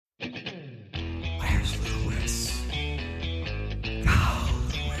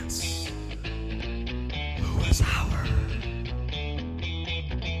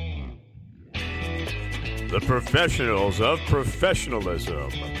The professionals of professionalism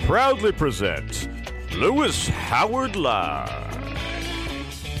proudly present Lewis Howard Live.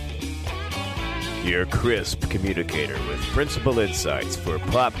 Your crisp communicator with principal insights for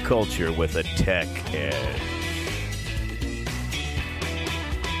pop culture with a tech edge.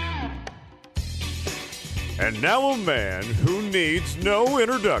 And now a man who needs no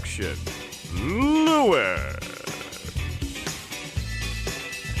introduction, Lewis.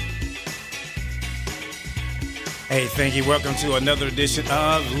 Hey, thank you. Welcome to another edition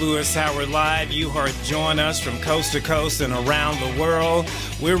of Lewis Howard Live. You are joining us from coast to coast and around the world.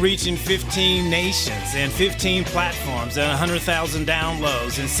 We're reaching 15 nations and 15 platforms and 100,000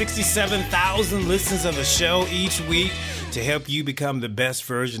 downloads and 67,000 listens of the show each week to help you become the best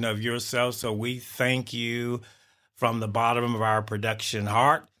version of yourself. So we thank you from the bottom of our production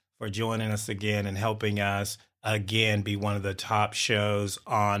heart for joining us again and helping us again be one of the top shows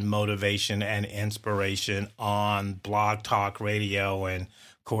on motivation and inspiration on Blog Talk Radio and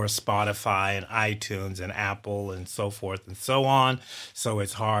of course Spotify and iTunes and Apple and so forth and so on. So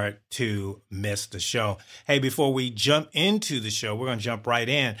it's hard to miss the show. Hey, before we jump into the show, we're going to jump right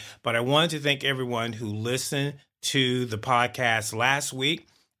in, but I wanted to thank everyone who listened to the podcast last week.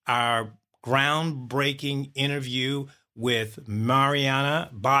 Our groundbreaking interview with Mariana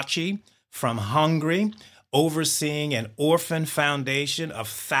Bacci from Hungary, overseeing an orphan foundation of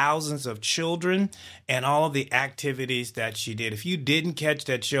thousands of children and all of the activities that she did. If you didn't catch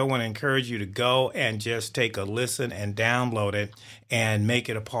that show, I want to encourage you to go and just take a listen and download it and make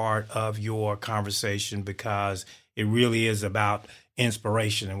it a part of your conversation because it really is about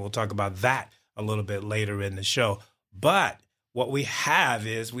inspiration. And we'll talk about that a little bit later in the show. But what we have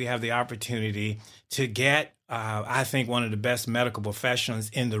is we have the opportunity to get I think one of the best medical professionals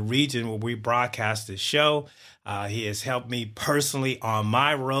in the region where we broadcast this show. He has helped me personally on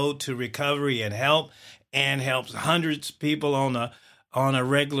my road to recovery and help, and helps hundreds of people on a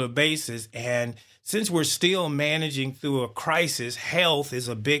regular basis. And since we're still managing through a crisis, health is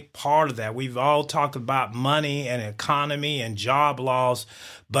a big part of that. We've all talked about money and economy and job loss,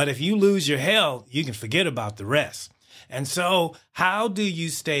 but if you lose your health, you can forget about the rest. And so how do you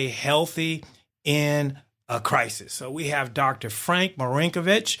stay healthy in a crisis? So we have Dr. Frank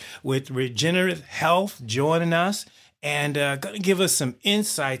Marinkovich with Regenerative Health joining us and going to give us some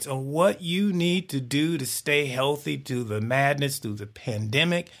insights on what you need to do to stay healthy through the madness, through the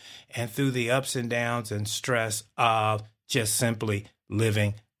pandemic, and through the ups and downs and stress of just simply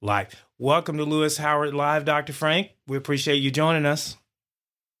living life. Welcome to Lewis Howard Live, Dr. Frank. We appreciate you joining us.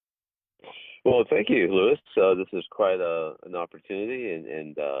 Well, thank you, Lewis. This is quite an opportunity, and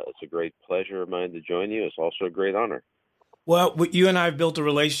it's a great pleasure of mine to join you. It's also a great honor. Well, you and I have built a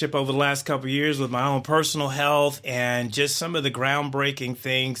relationship over the last couple of years with my own personal health and just some of the groundbreaking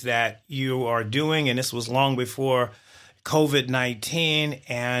things that you are doing. And this was long before COVID-19.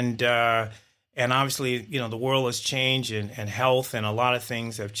 And obviously, you know, the world has changed and health and a lot of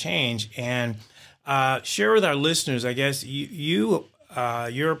things have changed. And share with our listeners, I guess,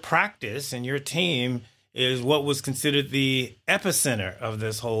 your practice and your team is what was considered the epicenter of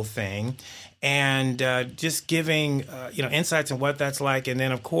this whole thing, and just giving insights on what that's like, and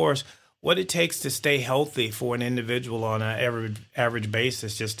then of course what it takes to stay healthy for an individual on an average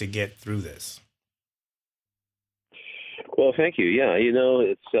basis just to get through this. Well, thank you. Yeah, you know,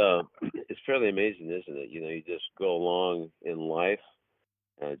 it's fairly amazing, isn't it? You know, you just go along in life,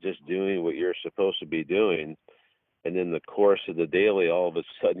 just doing what you're supposed to be doing. And in the course of the daily, all of a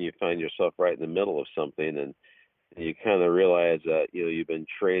sudden you find yourself right in the middle of something, and you kind of realize that, you know, you've been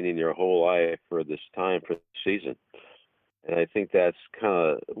training your whole life for this time, for the season. And I think that's kind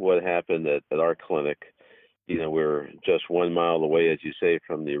of what happened at our clinic. You know, we're just 1 mile away, as you say,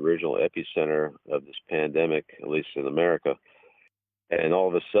 from the original epicenter of this pandemic, at least in America. And all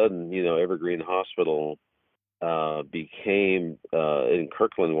of a sudden, you know, Evergreen Hospital became, in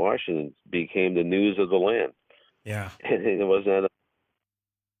Kirkland, Washington, became the news of the land. Yeah. And it wasn't,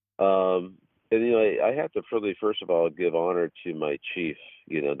 and, you know, I have to really, first of all, give honor to my chief,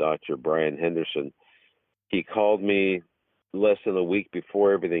 you know, Dr. Brian Henderson. He called me less than a week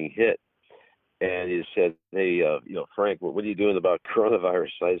before everything hit. And he said, hey, you know, Frank, what are you doing about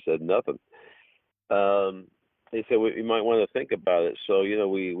coronavirus? I said, nothing. He said, well, you might want to think about it. So, you know,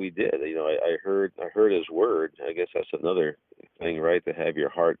 we did, you know, I heard his word. I guess that's another thing, right? To have your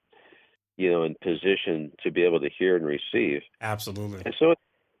heart, you know, in position to be able to hear and receive. Absolutely. And so,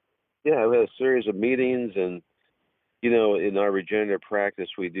 yeah, we had a series of meetings, and, you know, in our regenerative practice,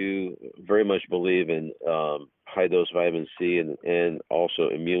 we do very much believe in high dose vitamin C and also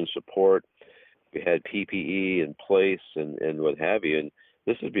immune support. We had PPE in place and what have you. And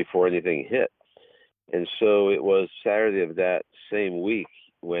this is before anything hit. And so it was Saturday of that same week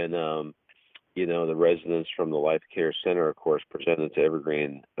when, the residents from the Life Care Center, of course, presented to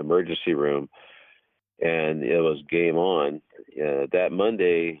Evergreen Emergency Room, and it was game on. That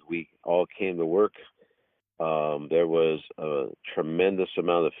Monday, we all came to work. There was a tremendous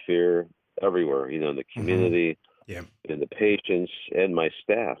amount of fear everywhere, in the community, Yeah. in the patients, and my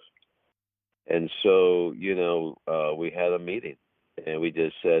staff. And so, we had a meeting, and we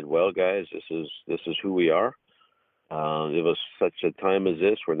just said, "Well, guys, this is who we are. It was such a time as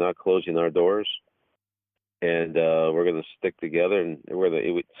this. We're not closing our doors, and we're going to stick together." And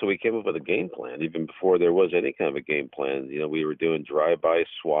so we came up with a game plan even before there was any kind of a game plan. We were doing drive-by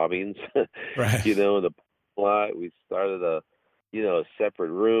swabbings, Right. in the lot. We started a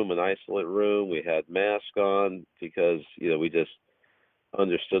separate room, an isolate room. We had masks on because we just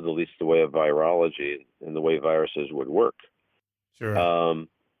understood at least the way of virology and the way viruses would work. Sure.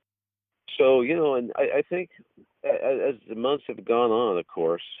 So, and I think as the months have gone on, of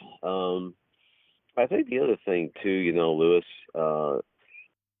course, I think the other thing too, Lewis,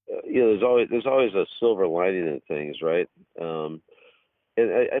 there's always a silver lining in things, right?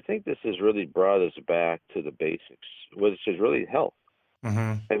 And I think this has really brought us back to the basics, which is really health.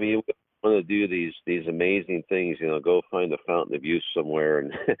 Mm-hmm. I mean, we want to do these amazing things, go find a fountain of youth somewhere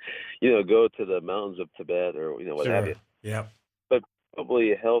and, go to the mountains of Tibet or, what have you. Yep. But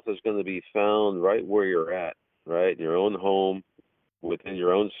probably health is going to be found right where you're at, right? In your own home, within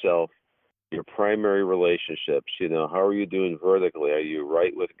your own self, your primary relationships. How are you doing vertically? Are you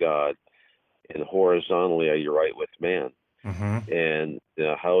right with God? And horizontally, are you right with man? Mm-hmm. And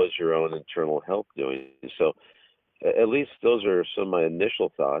how is your own internal health doing? So at least those are some of my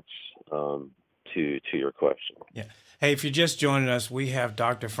initial thoughts to your question. Yeah. Hey, if you're just joining us, we have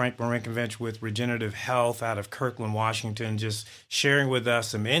Dr. Frank Marinkovich with Regenerative Health out of Kirkland, Washington, just sharing with us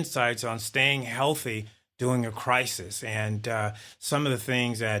some insights on staying healthy during a crisis and some of the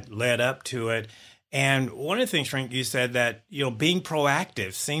things that led up to it. And one of the things, Frank, you said that, being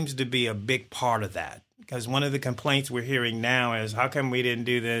proactive seems to be a big part of that. Because one of the complaints we're hearing now is, how come we didn't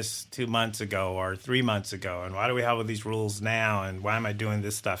do this 2 months ago or 3 months ago? And why do we have all these rules now? And why am I doing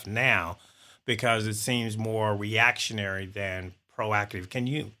this stuff now? Because it seems more reactionary than proactive. Can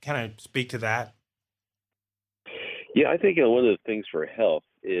you kind of speak to that? Yeah, I think one of the things for health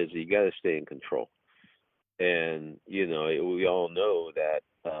is you got to stay in control. And, we all know that,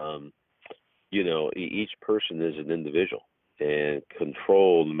 each person is an individual, and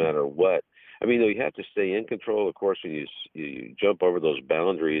control, no matter what. I mean, you have to stay in control, of course, when you jump over those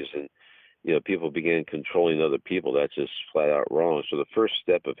boundaries and, people begin controlling other people. That's just flat out wrong. So the first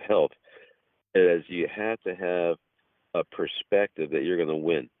step of health is you have to have a perspective that you're going to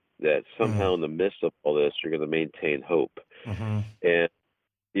win, that somehow in the midst of all this, you're going to maintain hope. Mm-hmm. And,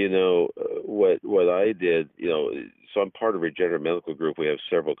 what I did, so I'm part of Regenerative Medical Group. We have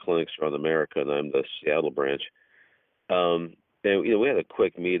several clinics around America, and I'm the Seattle branch. And, we had a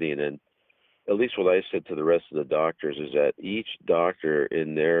quick meeting, and at least what I said to the rest of the doctors is that each doctor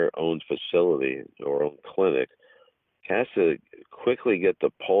in their own facility or own clinic has to quickly get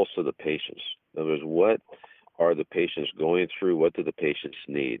the pulse of the patients. In other words, what are the patients going through? What do the patients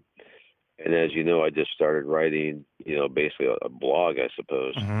need? And as you know, I just started writing, basically a blog, I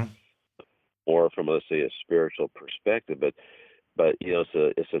suppose, more from, let's say, a spiritual perspective. But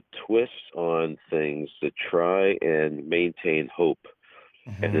it's a twist on things to try and maintain hope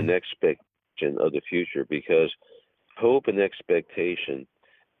and an expectation of the future, because hope and expectation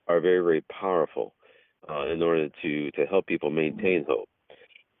are very, very powerful in order to help people maintain hope.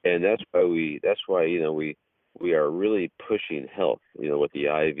 And that's why we are really pushing health, with the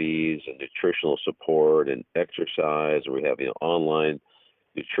IVs and nutritional support and exercise. We have online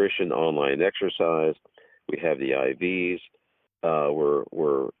nutrition, online exercise. We have the IVs.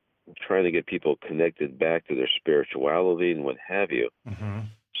 We're trying to get people connected back to their spirituality and what have you.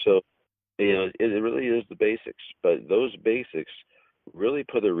 So it really is the basics, but those basics really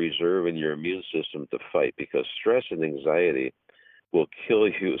put a reserve in your immune system to fight, because stress and anxiety will kill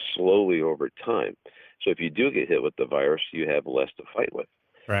you slowly over time. So if you do get hit with the virus, you have less to fight with.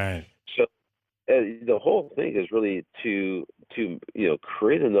 Right. So the whole thing is really to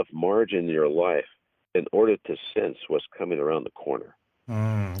create enough margin in your life in order to sense what's coming around the corner.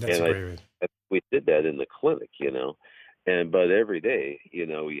 That's great. We did that in the clinic, but every day,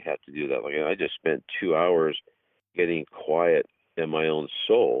 you have to do that. Like, I just spent 2 hours getting quiet in my own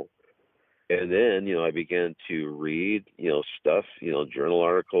soul. And then, I began to read, stuff, journal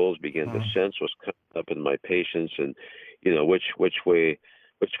articles, began to sense what's coming up in my patients and, which way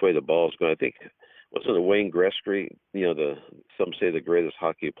the ball's going. I think, wasn't it Wayne Gretzky, some say the greatest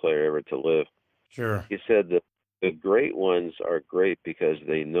hockey player ever to live? Sure. He said that the great ones are great because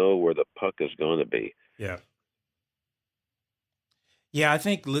they know where the puck is going to be. Yeah. Yeah, I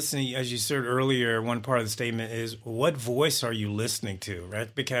think listening, as you said earlier, one part of the statement is what voice are you listening to, right?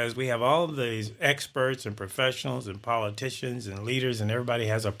 Because we have all of these experts and professionals and politicians and leaders, and everybody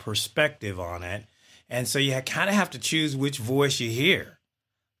has a perspective on it. And so you kind of have to choose which voice you hear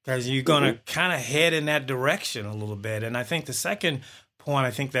because you're going to kind of head in that direction a little bit. And I think the second point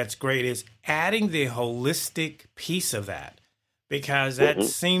I think that's great is adding the holistic piece of that, because that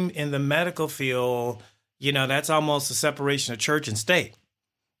seemed in the medical field, that's almost a separation of church and state,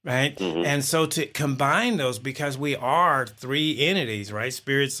 right? And so to combine those, because we are three entities, right?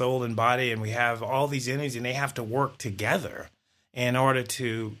 Spirit, soul, and body, and we have all these entities, and they have to work together in order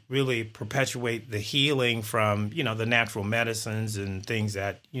to really perpetuate the healing from, the natural medicines and things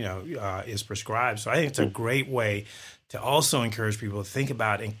that, is prescribed. So I think it's a great way to also encourage people to think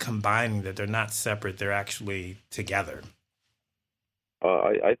about and combining that they're not separate, they're actually together.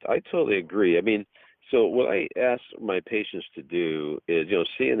 I totally agree. I mean, so what I ask my patients to do is,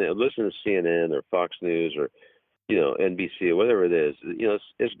 CNN, listen to CNN or Fox News or, NBC or whatever it is.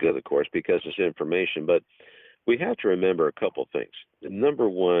 It's good, of course, because it's information. But we have to remember a couple things. Number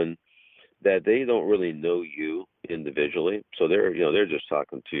one, that they don't really know you individually, so they're just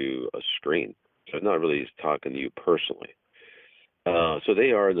talking to a screen. So they're not really talking to you personally. So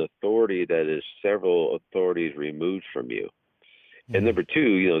they are an authority that is several authorities removed from you. And number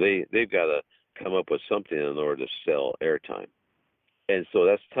two, they've got to come up with something in order to sell airtime. And so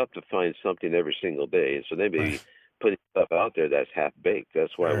that's tough to find something every single day. And so they may be putting stuff out there that's half-baked.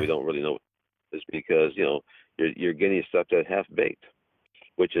 That's why we don't really know what it is, because, you're getting stuff that's half-baked,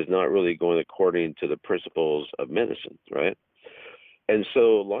 which is not really going according to the principles of medicine, right? And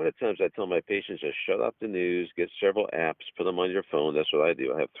so a lot of times I tell my patients, just shut off the news, get several apps, put them on your phone. That's what I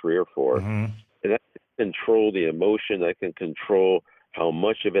do. I have 3 or 4. And I can control the emotion. I can control how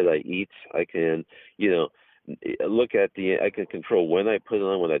much of it I eat. I can, I can control when I put it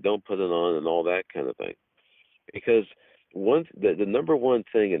on, when I don't put it on, and all that kind of thing. Because the number one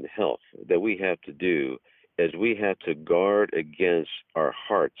thing in health that we have to do is we have to guard against our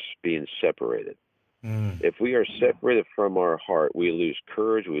hearts being separated. If we are separated from our heart, we lose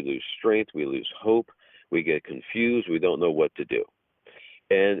courage, we lose strength, we lose hope, we get confused, we don't know what to do.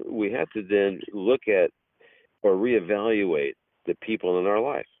 And we have to then look at or reevaluate the people in our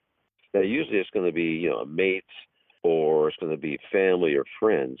life. Now, usually it's going to be, mates, or it's going to be family or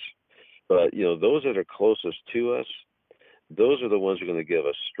friends. But, those that are closest to us, those are the ones who are going to give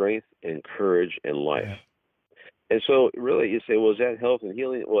us strength and courage and life. Yeah. And so really you say, well, is that health and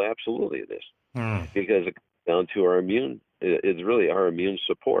healing? Well, absolutely it is. Because it comes down to it's really our immune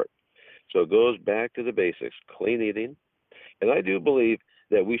support. So it goes back to the basics, clean eating. And I do believe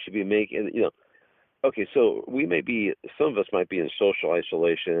that we should be making, okay, so some of us might be in social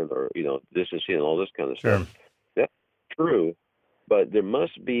isolation or, distancing and all this kind of stuff. That's true, but there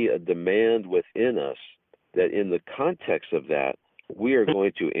must be a demand within us that in the context of that, we are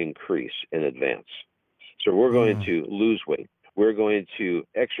going to increase and advance. So we're going to lose weight. We're going to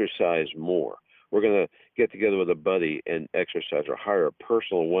exercise more. We're going to get together with a buddy and exercise or hire a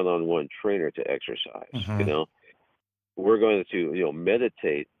personal one-on-one trainer to exercise, We're going to,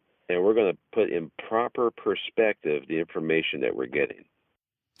 meditate. And we're going to put in proper perspective the information that we're getting.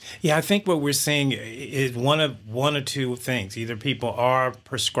 Yeah, I think what we're seeing is one or two things. Either people are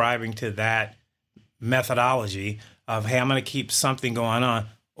prescribing to that methodology of, hey, I'm going to keep something going on,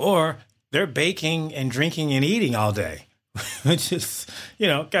 or they're baking and drinking and eating all day, which is,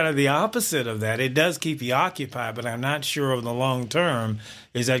 kind of the opposite of that. It does keep you occupied, but I'm not sure over the long term,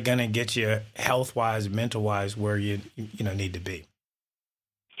 is that going to get you health-wise, mental-wise, where you need to be.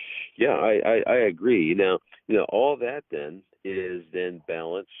 Yeah, I agree. Now, all that then is then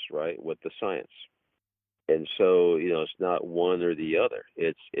balanced, right, with the science. And so, it's not one or the other.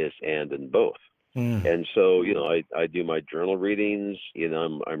 It's and both. And so, I do my journal readings.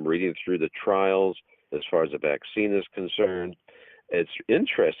 I'm reading through the trials as far as the vaccine is concerned. It's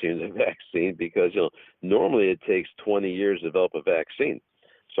interesting, the vaccine, because, normally it takes 20 years to develop a vaccine.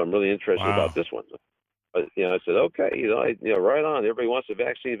 So I'm really interested about this one. But, I said, okay, right on. Everybody wants a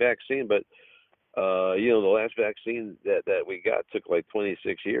vaccine, but, the last vaccine that we got took like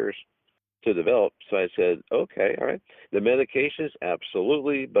 26 years to develop. So I said, okay, all right. The medications,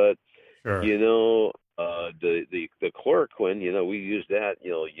 absolutely. But, the chloroquine, we used that,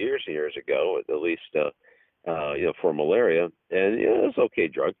 years and years ago, at least, for malaria. And, it's an okay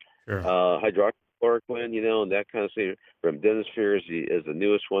drug. Sure. Hydroxychloroquine, and that kind of thing. Remdesivir is the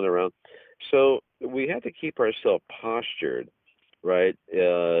newest one around. So we have to keep ourselves postured right,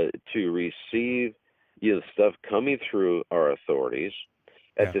 to receive, stuff coming through our authorities.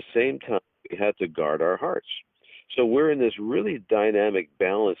 At the same time, we have to guard our hearts. So we're in this really dynamic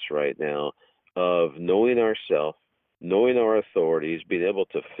balance right now of knowing ourselves, knowing our authorities, being able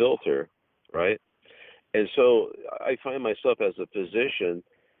to filter, right? And so I find myself as a physician,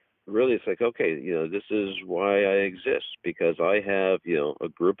 really, it's like, okay, this is why I exist, because I have, a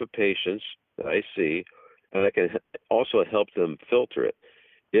group of patients that I see, and I can also help them filter it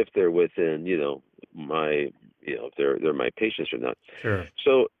if they're within, my, if they're my patients or not. Sure.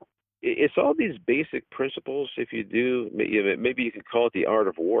 So it's all these basic principles. If you do, maybe you could call it the art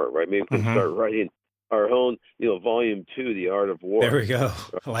of war, right? Maybe we can start writing our own, volume 2, the art of war. There we go.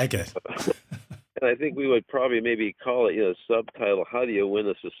 I like it. And I think we would probably maybe call it, subtitle, How Do You Win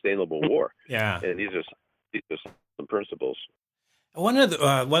a Sustainable War? Yeah. And these are some principles.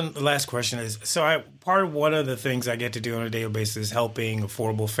 One last question is, part of one of the things I get to do on a daily basis is helping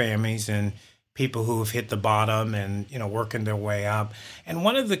affordable families and people who have hit the bottom and, working their way up. And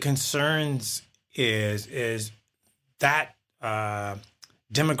one of the concerns is that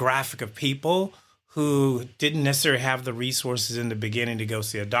demographic of people who didn't necessarily have the resources in the beginning to go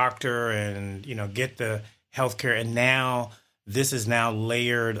see a doctor and, get the health care. And now this is now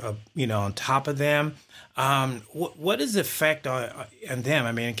layered, on top of them. What is the effect on them?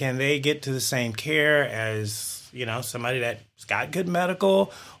 I mean, can they get to the same care as, somebody that's got good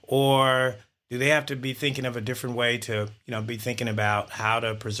medical, or do they have to be thinking of a different way to, be thinking about how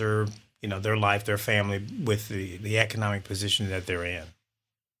to preserve, their life, their family with the economic position that they're in?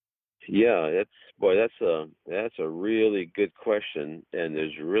 Yeah, that's a really good question, and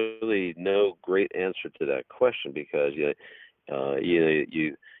there's really no great answer to that question, because you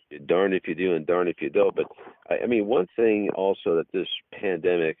darn if you do and darn if you don't. But I mean, one thing also that this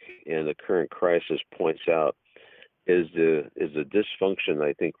pandemic and the current crisis points out is the dysfunction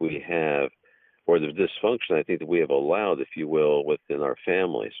I think we have, or the dysfunction I think that we have allowed, if you will, within our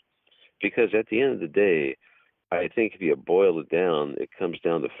families. Because at the end of the day, I think if you boil it down, it comes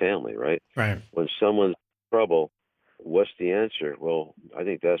down to family, right? Right. When someone's in trouble, what's the answer? Well, I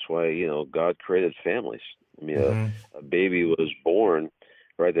think that's why, God created families. I mean, a baby was born,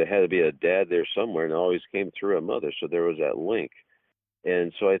 right? There had to be a dad there somewhere, and it always came through a mother. So there was that link.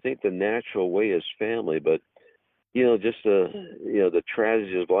 And so I think the natural way is family, but, just the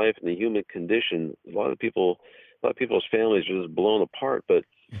tragedy of life and the human condition, a lot of people's families are just blown apart, but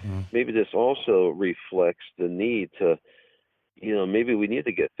maybe this also reflects the need to, maybe we need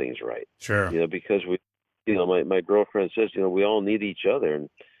to get things right. Sure. Because my girlfriend says, we all need each other. And,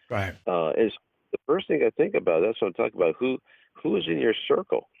 right. And the first thing I think about, that's what I'm talking about. Who is in your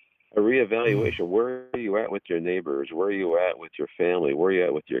circle? A reevaluation. Where are you at with your neighbors? Where are you at with your family? Where are you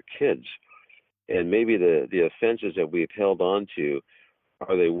at with your kids? And maybe the offenses that we've held on to,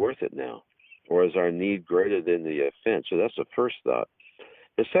 are they worth it now? Or is our need greater than the offense? So that's the first thought.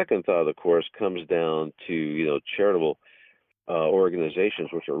 The second thought, of course, comes down to, charitable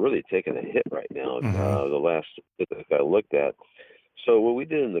organizations, which are really taking a hit right now. The last statistic I looked at. So what we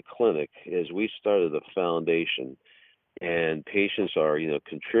did in the clinic is we started a foundation, and patients are,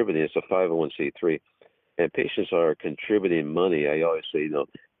 contributing. It's a 501c3, and patients are contributing money. I always say,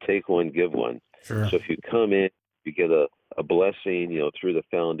 take one, give one. Sure. So if you come in, you get a blessing, through the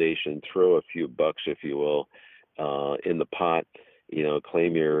foundation, throw a few bucks, if you will, in the pot,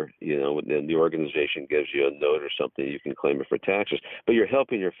 claim your, then the organization gives you a note or something, you can claim it for taxes, but you're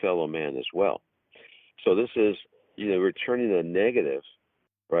helping your fellow man as well. So this is, we're turning a negative,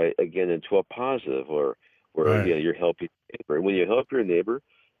 right, again, into a positive, or right. You're helping your neighbor. And when you help your neighbor,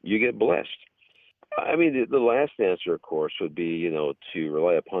 you get blessed. I mean, the last answer, of course, would be, to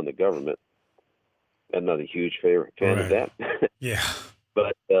rely upon the government. I'm not a huge fan of that. Yeah.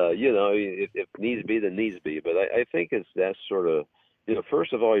 But, if needs be, then needs be. But I think it's that sort of,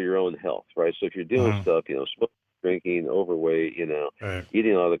 first of all, your own health, right? So if you're doing stuff, smoking, drinking, overweight, right.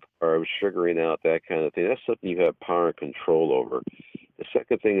 eating all the carbs, sugaring out, that kind of thing, that's something you have power and control over. The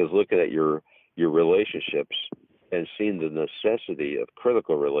second thing is looking at your relationships and seeing the necessity of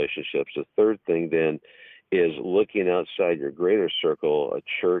critical relationships. The third thing then is looking outside your greater circle, a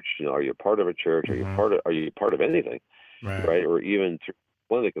church. Are you part of a church? Are you part of anything? Right? Or even through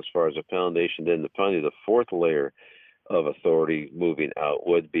clinic as far as a foundation. Then finally, the fourth layer of authority moving out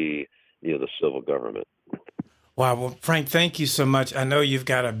would be, the civil government. Wow. Well, Frank, thank you so much. I know you've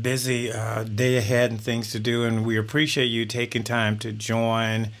got a busy day ahead and things to do, and we appreciate you taking time to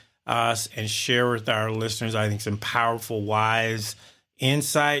join us and share with our listeners, I think, some powerful, wise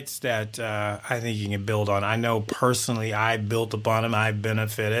insights that I think you can build on. I know personally I built upon them. I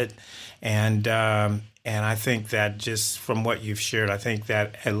benefited. And I think that just from what you've shared, I think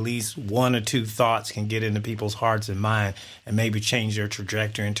that at least one or two thoughts can get into people's hearts and mind and maybe change their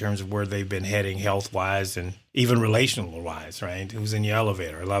trajectory in terms of where they've been heading health-wise and even relational-wise, right? Who's in your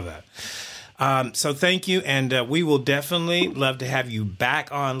elevator. I love that. So thank you. And we will definitely love to have you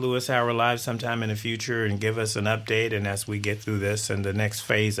back on Lewis Howard Live sometime in the future and give us an update. And as we get through this and the next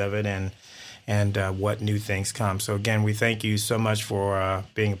phase of it and what new things come. So again, we thank you so much for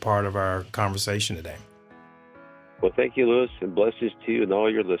being a part of our conversation today. Well, thank you, Lewis, and blessings to you and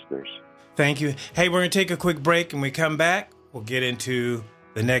all your listeners. Thank you. Hey, we're going to take a quick break, and we come back, we'll get into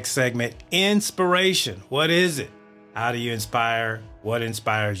the next segment, inspiration. What is it? How do you inspire? What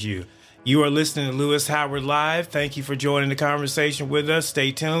inspires you? You are listening to Lewis Howard Live. Thank you for joining the conversation with us.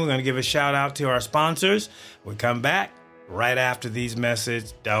 Stay tuned. We're going to give a shout out to our sponsors. We'll come back right after these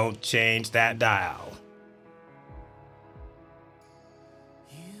messages. Don't change that dial.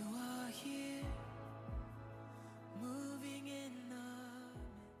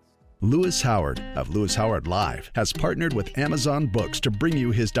 Lewis Howard of Lewis Howard Live has partnered with Amazon Books to bring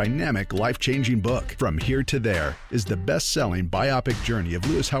you his dynamic, life-changing book. From Here to There is the best-selling biopic journey of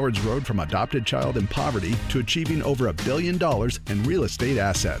Lewis Howard's road from adopted child in poverty to achieving over $1 billion in real estate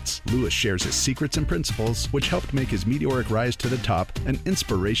assets. Lewis shares his secrets and principles, which helped make his meteoric rise to the top an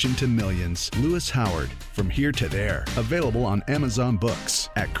inspiration to millions. Lewis Howard, From Here to There, available on Amazon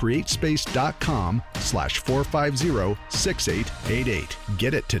Books at createspace.com/450-6888.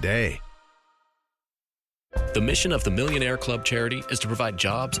 Get it today. The mission of the Millionaire Club charity is to provide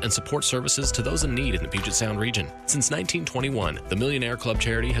jobs and support services to those in need in the Puget Sound region. Since 1921, the Millionaire Club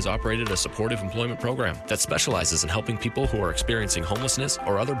charity has operated a supportive employment program that specializes in helping people who are experiencing homelessness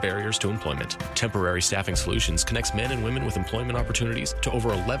or other barriers to employment. Temporary Staffing Solutions connects men and women with employment opportunities to over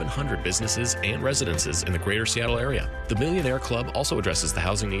 1,100 businesses and residences in the greater Seattle area. The Millionaire Club also addresses the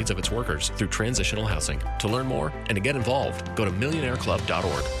housing needs of its workers through transitional housing. To learn more and to get involved, go to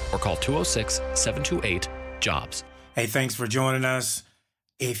millionaireclub.org or call 206-728-JOBS. Hey, thanks for joining us.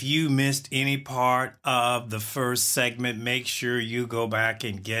 If you missed any part of the first segment, make sure you go back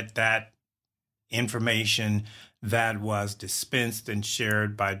and get that information that was dispensed and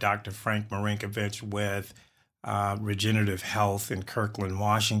shared by Dr. Frank Marinkovich with Regenerative Health in Kirkland,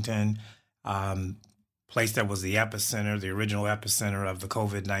 Washington, place that was the epicenter, the original epicenter of the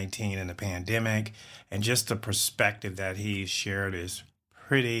COVID-19 and the pandemic. And just the perspective that he shared is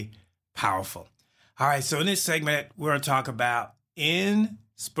pretty powerful. All right, so in this segment, we're going to talk about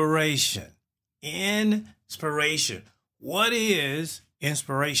inspiration. Inspiration. What is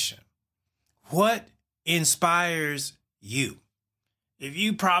inspiration? What inspires you? If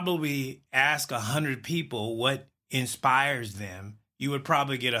you probably ask 100 people what inspires them, you would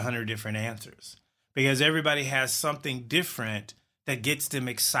probably get 100 different answers because everybody has something different that gets them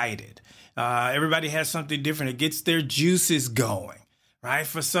excited. Everybody has something different that gets their juices going. Right?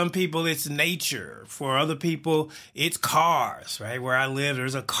 For some people, it's nature. For other people, it's cars, right? Where I live,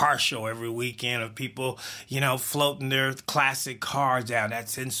 there's a car show every weekend of people, floating their classic cars down.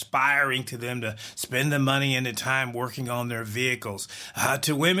 That's inspiring to them to spend the money and the time working on their vehicles.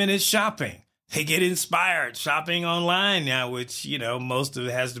 To women, it's shopping. They get inspired shopping online now, which, most of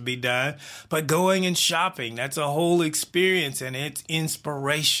it has to be done. But going and shopping, that's a whole experience and it's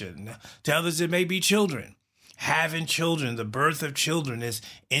inspiration. To others, it may be children. Having children, the birth of children is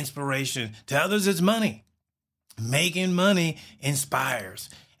inspiration. To others, it's money. Making money inspires.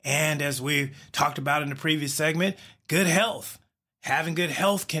 And as we talked about in the previous segment, good health. Having good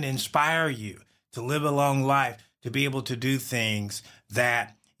health can inspire you to live a long life, to be able to do things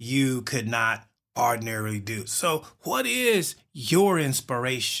that you could not ordinarily do. So what is your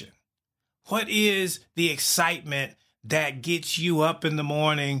inspiration? What is the excitement that gets you up in the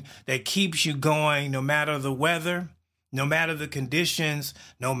morning, that keeps you going no matter the weather, no matter the conditions,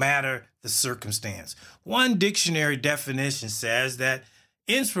 no matter the circumstance? One dictionary definition says that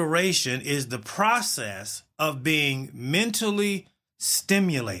inspiration is the process of being mentally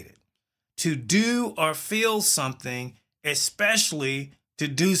stimulated to do or feel something, especially to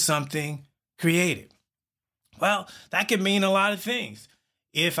do something creative. Well, that could mean a lot of things.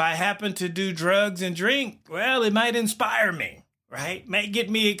 If I happen to do drugs and drink, well, it might inspire me, right? Might get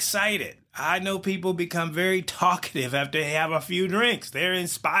me excited. I know people become very talkative after they have a few drinks. They're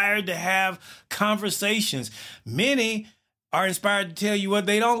inspired to have conversations. Many are inspired to tell you what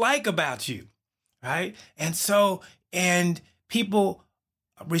they don't like about you, right? And people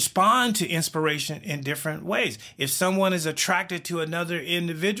respond to inspiration in different ways. If someone is attracted to another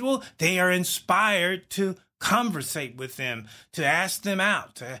individual, they are inspired to conversate with them, to ask them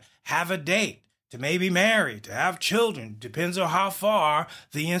out, to have a date, to maybe marry, to have children. Depends on how far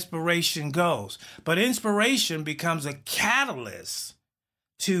the inspiration goes. But inspiration becomes a catalyst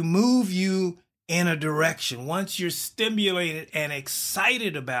to move you in a direction. Once you're stimulated and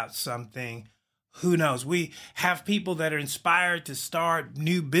excited about something, who knows? We have people that are inspired to start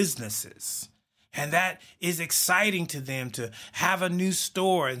new businesses. And that is exciting to them, to have a new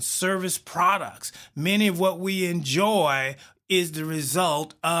store and service products. Many of what we enjoy is the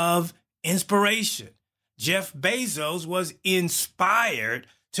result of inspiration. Jeff Bezos was inspired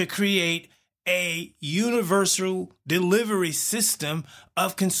to create a universal delivery system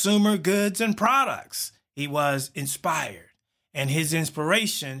of consumer goods and products. He was inspired, and his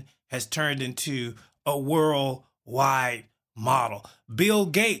inspiration has turned into a worldwide model. Bill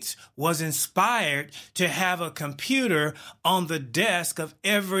Gates was inspired to have a computer on the desk of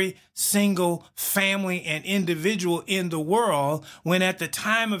every single family and individual in the world, when at the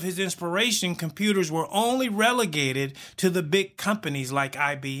time of his inspiration, computers were only relegated to the big companies like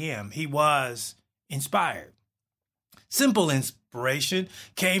IBM. He was inspired. Simple inspiration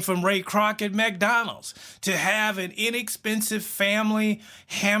came from Ray Kroc at McDonald's to have an inexpensive family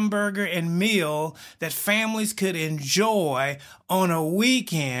hamburger and meal that families could enjoy on a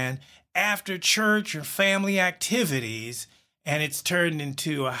weekend after church or family activities. And it's turned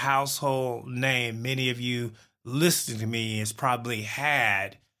into a household name. Many of you listening to me has probably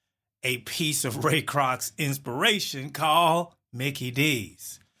had a piece of Ray Kroc's inspiration called Mickey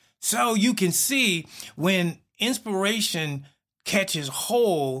D's. So you can see when inspiration catches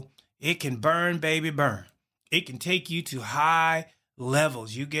hold, it can burn, baby, burn. It can take you to high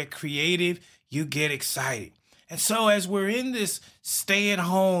levels. You get creative, you get excited. And so as we're in this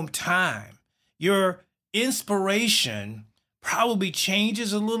stay-at-home time, your inspiration probably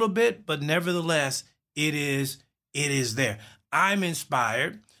changes a little bit, but nevertheless, it is there. I'm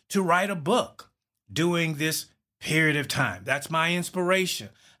inspired to write a book during this period of time. That's my inspiration.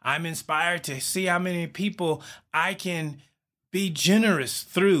 I'm inspired to see how many people I can be generous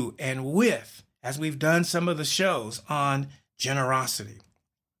through and with, as we've done some of the shows on generosity.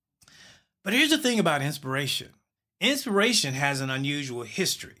 But here's the thing about inspiration. Inspiration has an unusual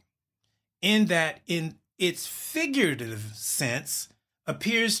history in that in its figurative sense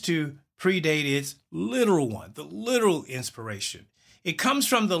appears to predate its literal one, the literal inspiration. It comes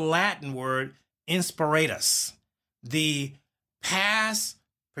from the Latin word inspiratus, the past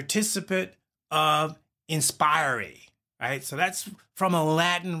participant of inspire, right? So that's from a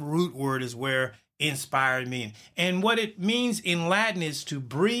Latin root word is where inspired means. And what it means in Latin is to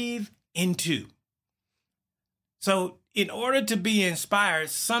breathe into. So in order to be inspired,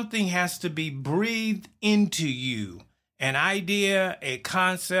 something has to be breathed into you. An idea, a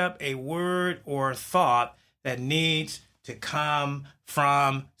concept, a word, or a thought that needs to come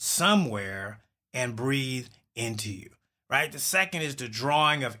from somewhere and breathe into you. Right? The second is the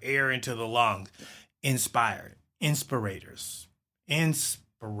drawing of air into the lungs. Inspirators.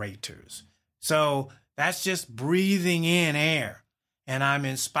 So that's just breathing in air. And I'm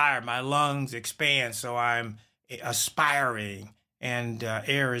inspired. My lungs expand, so I'm aspiring, and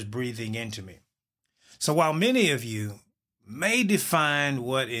air is breathing into me. So while many of you may define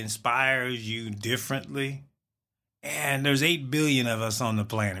what inspires you differently, and there's 8 billion of us on the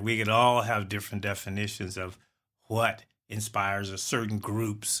planet, we could all have different definitions of what inspires us. Certain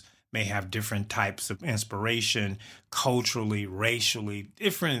groups may have different types of inspiration, culturally, racially,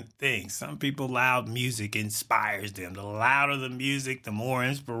 different things. Some people, loud music inspires them. The louder the music, the more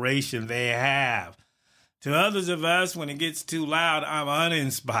inspiration they have. To others of us, when it gets too loud, I'm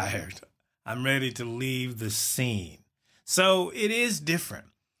uninspired. I'm ready to leave the scene. So it is different.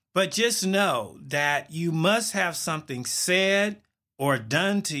 But just know that you must have something said or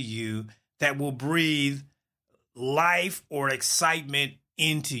done to you that will breathe life or excitement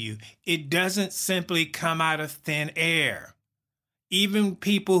into you. It doesn't simply come out of thin air. Even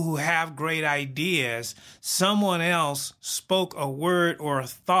people who have great ideas, someone else spoke a word or a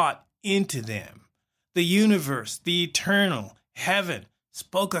thought into them. The universe, the eternal, heaven,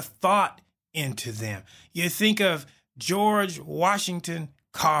 spoke a thought into them. You think of George Washington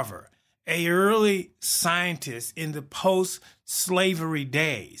Carver, an early scientist in the post-slavery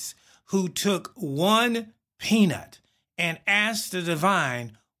days, who took one peanut and asked the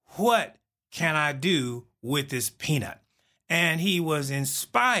divine, what can I do with this peanut? And he was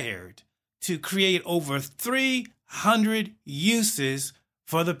inspired to create over 300 uses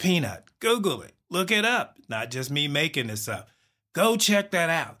for the peanut. Google it. Look it up. Not just me making this up. Go check that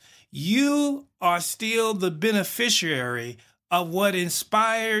out. You are still the beneficiary of what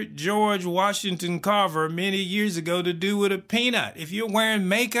inspired George Washington Carver many years ago to do with a peanut. If you're wearing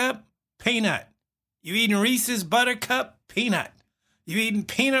makeup, peanut. You eating Reese's Buttercup, peanut. You eating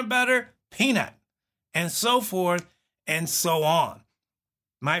peanut butter, peanut. And so forth and so on.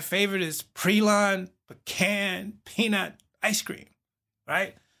 My favorite is Prelon pecan peanut ice cream,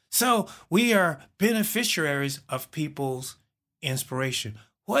 right? So we are beneficiaries of people's inspiration.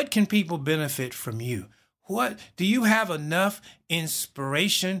 What can people benefit from you? What do you have enough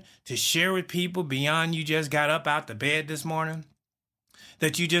inspiration to share with people beyond you just got up out the bed this morning?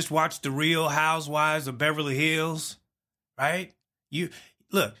 That you just watched The Real Housewives of Beverly Hills, right? You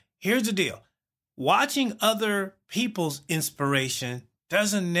look, here's the deal. Watching other people's inspiration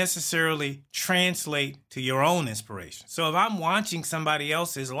doesn't necessarily translate to your own inspiration. So if I'm watching somebody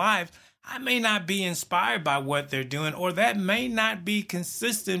else's life, I may not be inspired by what they're doing, or that may not be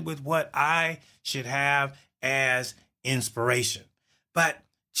consistent with what I should have as inspiration. But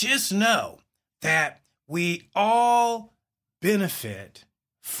just know that we all benefit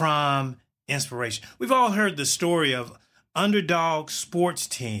from inspiration. We've all heard the story of underdog sports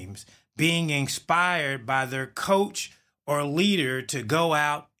teams being inspired by their coach or leader to go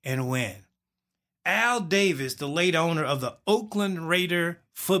out and win. Al Davis, the late owner of the Oakland Raider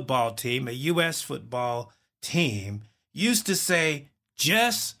football team, a U.S. football team, used to say,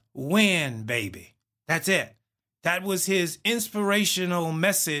 just win, baby. That's it. That was his inspirational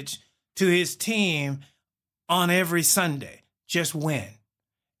message to his team on every Sunday. Just win.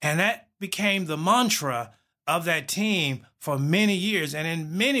 And that became the mantra of that team for many years, and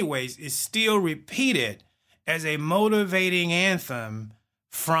in many ways is still repeated as a motivating anthem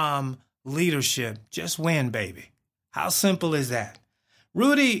from leadership. Just win, baby. How simple is that?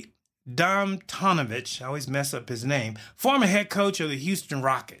 Rudy Domtonovich, I always mess up his name, former head coach of the Houston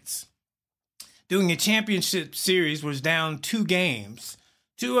Rockets, doing a championship series, was down 2 games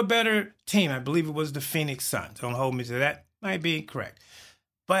to a better team. I believe it was the Phoenix Suns. Don't hold me to that. Might be correct.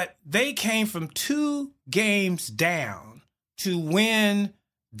 But they came from 2 games down to win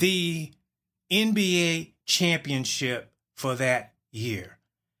the NBA championship for that year.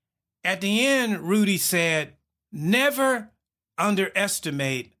 At the end, Rudy said, never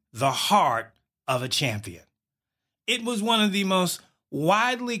underestimate the heart of a champion. It was one of the most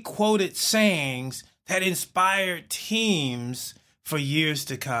widely quoted sayings that inspired teams for years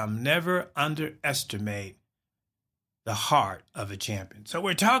to come. Never underestimate the heart of a champion. So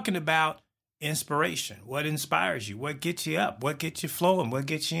we're talking about inspiration. What inspires you? What gets you up? What gets you flowing? What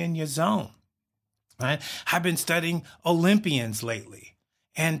gets you in your zone? Right? I've been studying Olympians lately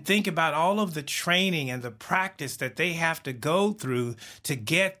and think about all of the training and the practice that they have to go through to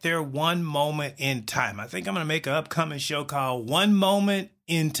get their one moment in time. I think I'm going to make an upcoming show called One Moment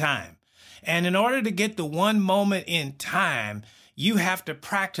in Time. And in order to get the one moment in time, you have to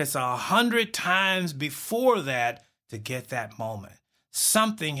practice 100 times before that to get that moment.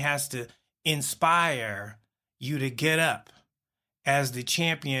 Something has to inspire you to get up, as the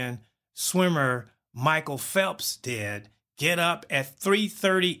champion swimmer Michael Phelps did, get up at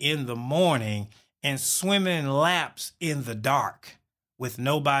 3:30 in the morning and swimming laps in the dark with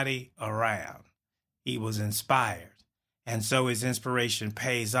nobody around. He was inspired. And so his inspiration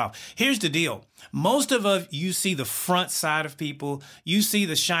pays off. Here's the deal. Most of us, you see the front side of people. You see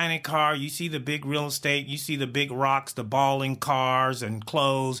the shiny car. You see the big real estate. You see the big rocks, the balling cars and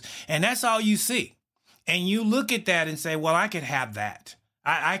clothes. And that's all you see. And you look at that and say, well, I could have that.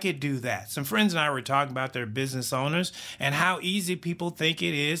 I could do that. Some friends and I were talking about their business owners and how easy people think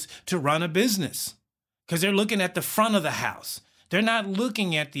it is to run a business because they're looking at the front of the house. They're not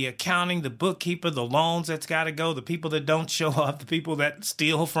looking at the accounting, the bookkeeper, the loans that's got to go, the people that don't show up, the people that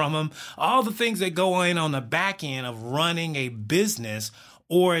steal from them, all the things that go in on the back end of running a business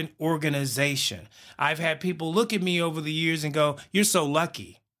or an organization. I've had people look at me over the years and go, you're so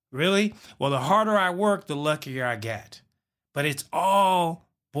lucky. Really? Well, the harder I work, the luckier I get. But it's all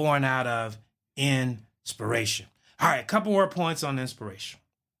born out of inspiration. All right, a couple more points on inspiration,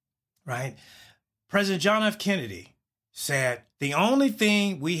 right? President John F. Kennedy said, the only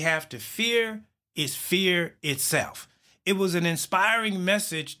thing we have to fear is fear itself. It was an inspiring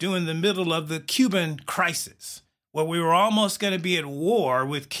message during the middle of the Cuban crisis, where we were almost going to be at war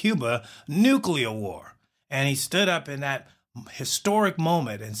with Cuba, nuclear war. And he stood up in that historic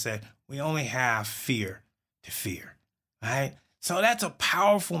moment and said, we only have fear to fear, right? So that's a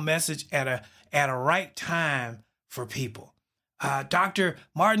powerful message at a right time for people. Dr.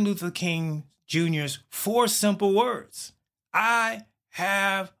 Martin Luther King Jr.'s 4 simple words, I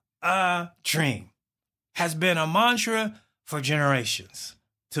have a dream, has been a mantra for generations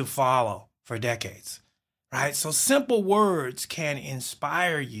to follow for decades, right? So simple words can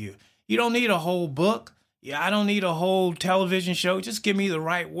inspire you. You don't need a whole book. Yeah, I don't need a whole television show. Just give me the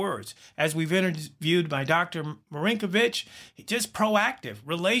right words. As we've interviewed by Dr. Marinkovich, just proactive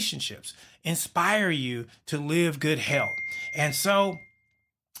relationships inspire you to live good health. And so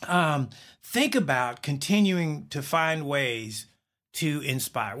think about continuing to find ways to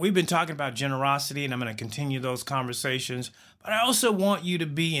inspire. We've been talking about generosity, and I'm going to continue those conversations, but I also want you to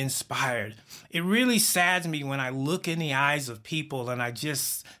be inspired. It really saddens me when I look in the eyes of people and I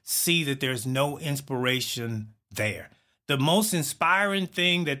just see that there's no inspiration there. The most inspiring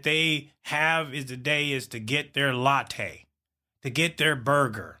thing that they have today is to get their latte, to get their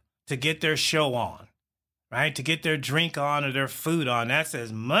burger, to get their show on, right? To get their drink on or their food on. That's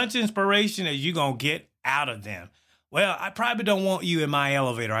as much inspiration as you're going to get out of them. Well, I probably don't want you in my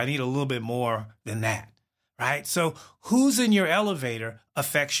elevator. I need a little bit more than that, right? So who's in your elevator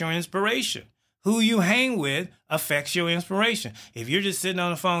affects your inspiration. Who you hang with affects your inspiration. If you're just sitting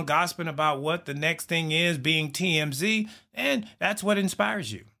on the phone gossiping about what the next thing is, being TMZ, then that's what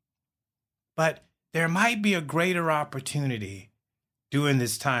inspires you. But there might be a greater opportunity during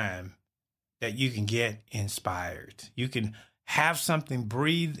this time that you can get inspired. You can have something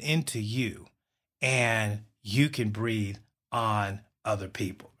breathe into you, and you can breathe on other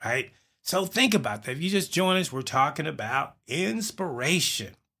people, right? So think about that. If you just join us, we're talking about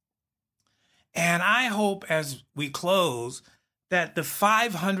inspiration. And I hope as we close that the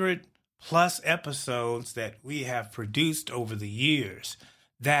 500 plus episodes that we have produced over the years,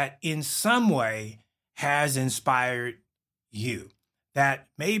 that in some way has inspired you. That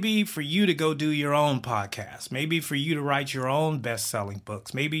maybe for you to go do your own podcast, maybe for you to write your own best-selling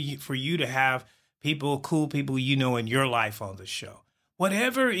books, maybe for you to have cool people you know in your life on the show.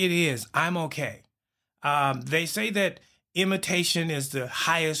 Whatever it is, I'm okay. They say that imitation is the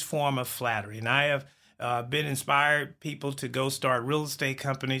highest form of flattery. And I have been inspired people to go start real estate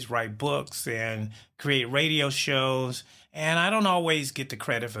companies, write books, and create radio shows. And I don't always get the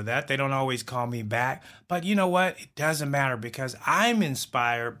credit for that. They don't always call me back. But you know what? It doesn't matter because I'm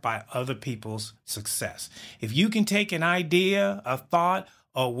inspired by other people's success. If you can take an idea, a thought,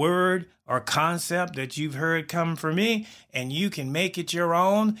 a word or concept that you've heard come from me, and you can make it your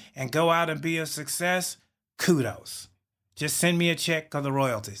own and go out and be a success, kudos. Just send me a check for the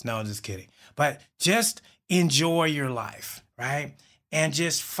royalties. No, I'm just kidding. But just enjoy your life, right? And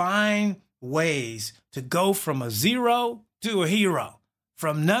just find ways to go from a zero to a hero,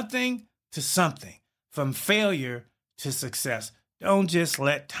 from nothing to something, from failure to success. Don't just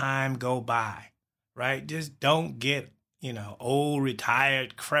let time go by, right? Just don't get old,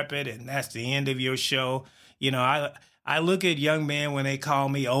 retired, crepit, and that's the end of your show. I look at young men when they call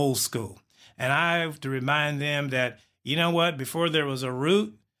me old school, and I have to remind them that, you know what, before there was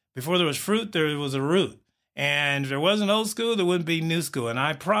fruit, there was a root. And if there wasn't old school, there wouldn't be new school. And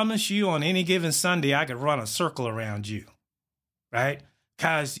I promise you on any given Sunday, I could run a circle around you, right?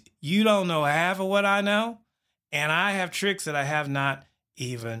 Because you don't know half of what I know, and I have tricks that I have not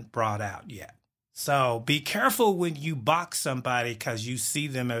even brought out yet. So be careful when you box somebody because you see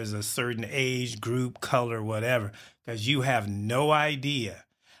them as a certain age, group, color, whatever, because you have no idea.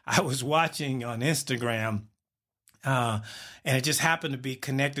 I was watching on Instagram, and it just happened to be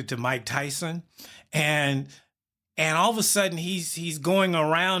connected to Mike Tyson. And all of a sudden he's going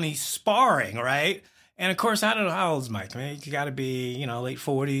around, he's sparring, right? And of course, I don't know how old is Mike. I mean, you got to be, late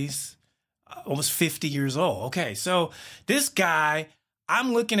 40s, almost 50 years old. Okay, so this guy,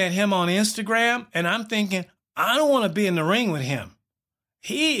 I'm looking at him on Instagram and I'm thinking, I don't want to be in the ring with him.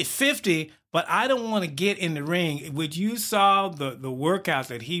 He is 50, but I don't want to get in the ring. What you saw, the workout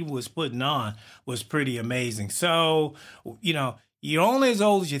that he was putting on was pretty amazing. So, you're only as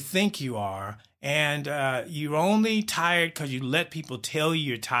old as you think you are. And you're only tired because you let people tell you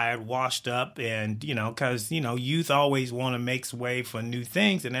you're tired, washed up, and, because, youth always want to make way for new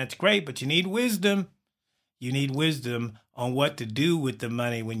things, and that's great, but you need wisdom. You need wisdom on what to do with the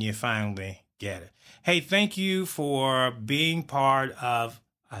money when you finally get it. Hey, thank you for being part of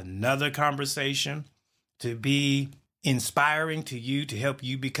another conversation, to be inspiring to you, to help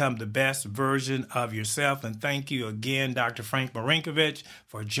you become the best version of yourself. And thank you again, Dr. Frank Marinkovich,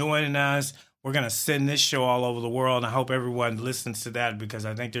 for joining us. We're going to send this show all over the world, and I hope everyone listens to that because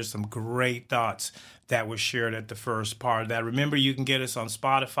I think there's some great thoughts that were shared at the first part of that. Remember, you can get us on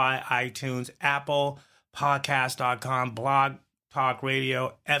Spotify, iTunes, Apple, podcast.com, Blog Talk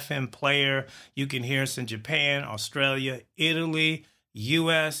Radio, FM Player. You can hear us in Japan, Australia, Italy,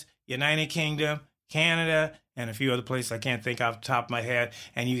 U.S., United Kingdom, Canada, and a few other places I can't think off the top of my head.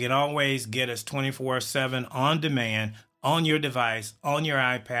 And you can always get us 24/7 on demand, on your device, on your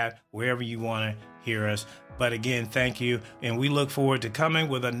iPad, wherever you want to hear us. But again, thank you. And we look forward to coming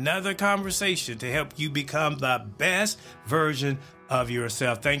with another conversation to help you become the best version of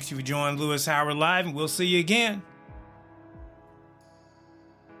yourself. Thanks for joining Lewis Howard Live, and we'll see you again.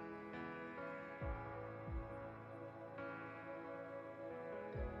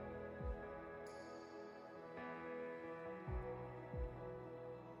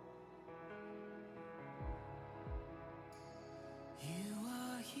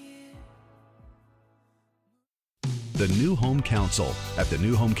 The New Home Council at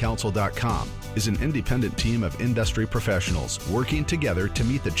thenewhomecouncil.com is an independent team of industry professionals working together to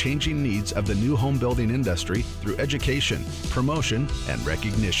meet the changing needs of the new home building industry through education, promotion, and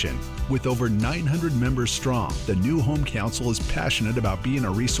recognition. With over 900 members strong, the New Home Council is passionate about being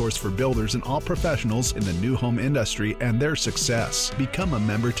a resource for builders and all professionals in the new home industry and their success. Become a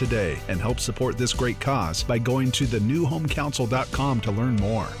member today and help support this great cause by going to thenewhomecouncil.com to learn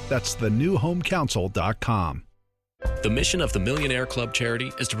more. That's thenewhomecouncil.com. The mission of the Millionaire Club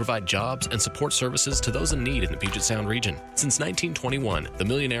charity is to provide jobs and support services to those in need in the Puget Sound region. Since 1921, the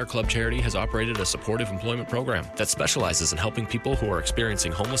Millionaire Club charity has operated a supportive employment program that specializes in helping people who are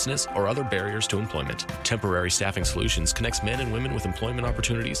experiencing homelessness or other barriers to employment. Temporary Staffing Solutions connects men and women with employment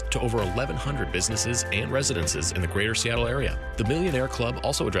opportunities to over 1,100 businesses and residences in the greater Seattle area. The Millionaire Club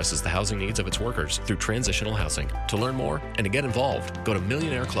also addresses the housing needs of its workers through transitional housing. To learn more and to get involved, go to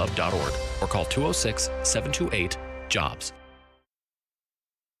millionaireclub.org or call 206-728-JOBS.